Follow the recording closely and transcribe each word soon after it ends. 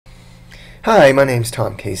Hi, my name's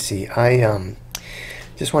Tom Casey. I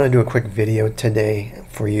just want to do a quick video today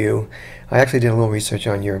for you. I actually did a little research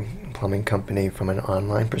on your plumbing company from an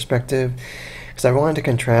online perspective because I wanted to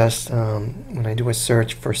contrast when I do a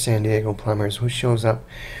search for San Diego plumbers, who shows up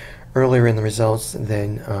earlier in the results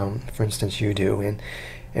than, for instance, you do,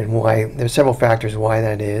 and why. There's several factors why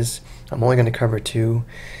that is. I'm only going to cover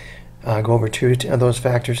go over two of those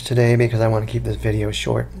factors today because I want to keep this video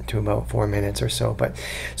short to about 4 minutes or so. So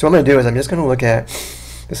what I'm going to do is I'm just going to look at,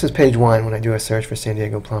 this is page 1 when I do a search for San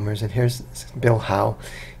Diego plumbers, and here's Bill Howe.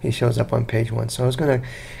 He shows up on page 1. So I was going to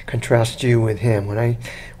contrast you with him. When I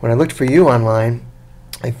looked for you online,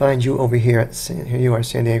 I find you over here here you are,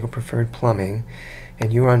 San Diego Prefferred Plumbing,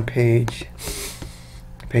 and you're on page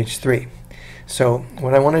 3. So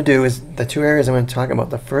what I want to do is the two areas I'm going to talk about.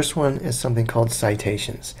 The first one is something called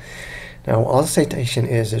citations. Now, all a citation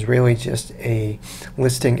is really just a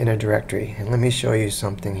listing in a directory. And let me show you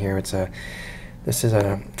something here. This is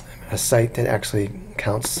a site that actually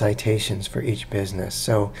counts citations for each business.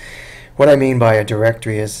 So what I mean by a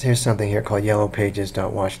directory is, here's something here called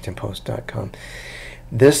yellowpages.washingtonpost.com.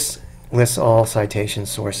 This lists all citation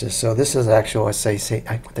sources. So this is actual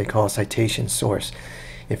what they call a citation source.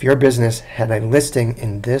 If your business had a listing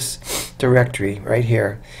in this directory right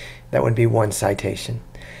here, that would be one citation.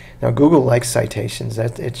 Now, Google likes citations.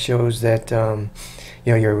 It shows that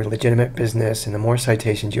you're a legitimate business, and the more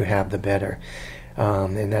citations you have, the better.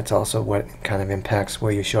 And that's also what kind of impacts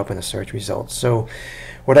where you show up in the search results. So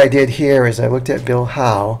what I did here is I looked at Bill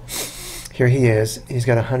Howe. Here he is. He's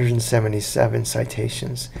got 177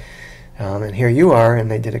 citations. And here you are, and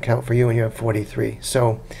they did a count for you, and you have 43.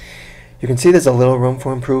 So you can see there's a little room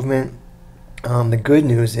for improvement. The good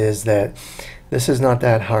news is that this is not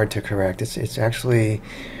that hard to correct. It's actually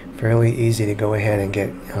fairly easy to go ahead and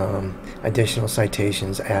get additional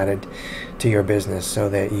citations added to your business so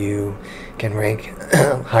that you can rank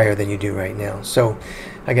higher than you do right now. So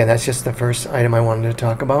again, that's just the first item I wanted to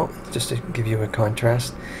talk about, just to give you a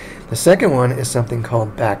contrast. The second one is something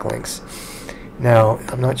called backlinks. Now,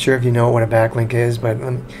 I'm not sure if you know what a backlink is, but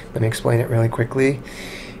let me explain it really quickly.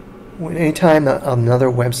 Anytime another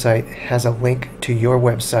website has a link to your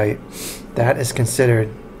website, that is considered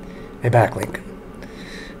a backlink.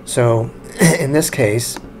 So in this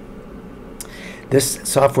case, this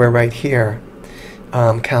software right here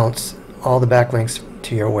counts all the backlinks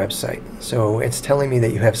to your website. So it's telling me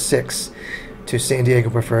that you have 6 to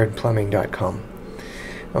SanDiegoPreferredPlumbing.com.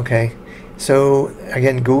 Okay, so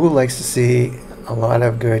again, Google likes to see a lot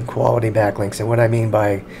of good quality backlinks, and what I mean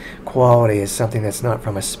by quality is something that's not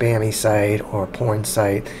from a spammy site or a porn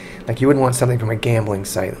site. Like, you wouldn't want something from a gambling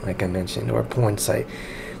site, like I mentioned, or a porn site.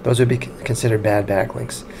 Those would be considered bad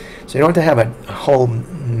backlinks. So you don't have to have a whole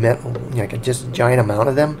just giant amount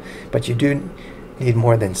of them, but you do need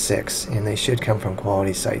more than 6, and they should come from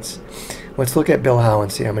quality sites. Let's look at Bill Howe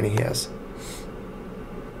and see how many he has.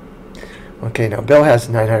 Okay, now Bill has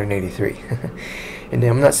 983. And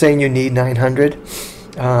I'm not saying you need 900,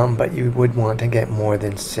 but you would want to get more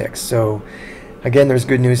than 6. So again, there's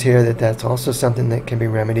good news here that that's also something that can be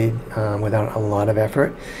remedied without a lot of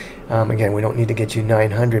effort. Again, we don't need to get you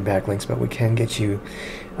 900 backlinks, but we can get you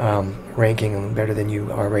ranking better than you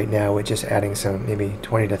are right now with just adding some maybe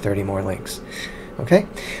 20 to 30 more links. Okay,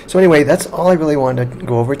 so anyway, that's all I really wanted to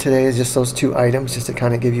go over today, is just those 2 items, just to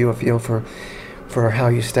kind of give you a feel for how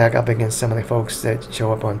you stack up against some of the folks that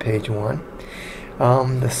show up on page 1.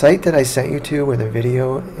 The site that I sent you to, where the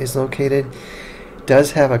video is located,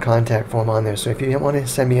 does have a contact form on there. So if you want to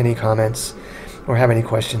send me any comments or have any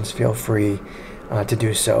questions, feel free to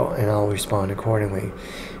do so, and I'll respond accordingly.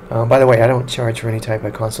 By the way, I don't charge for any type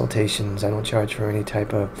of consultations. I don't charge for any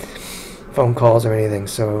type of phone calls or anything.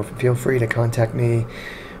 So feel free to contact me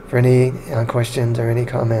for any questions or any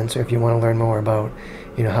comments, or if you want to learn more about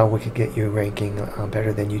how we could get you ranking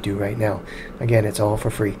better than you do right now. Again, it's all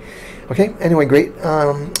for free. Okay, anyway, great.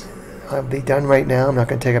 I'll be done right now. I'm not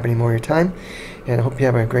going to take up any more of your time, and I hope you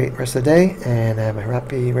have a great rest of the day and have a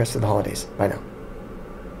happy rest of the holidays. Bye now.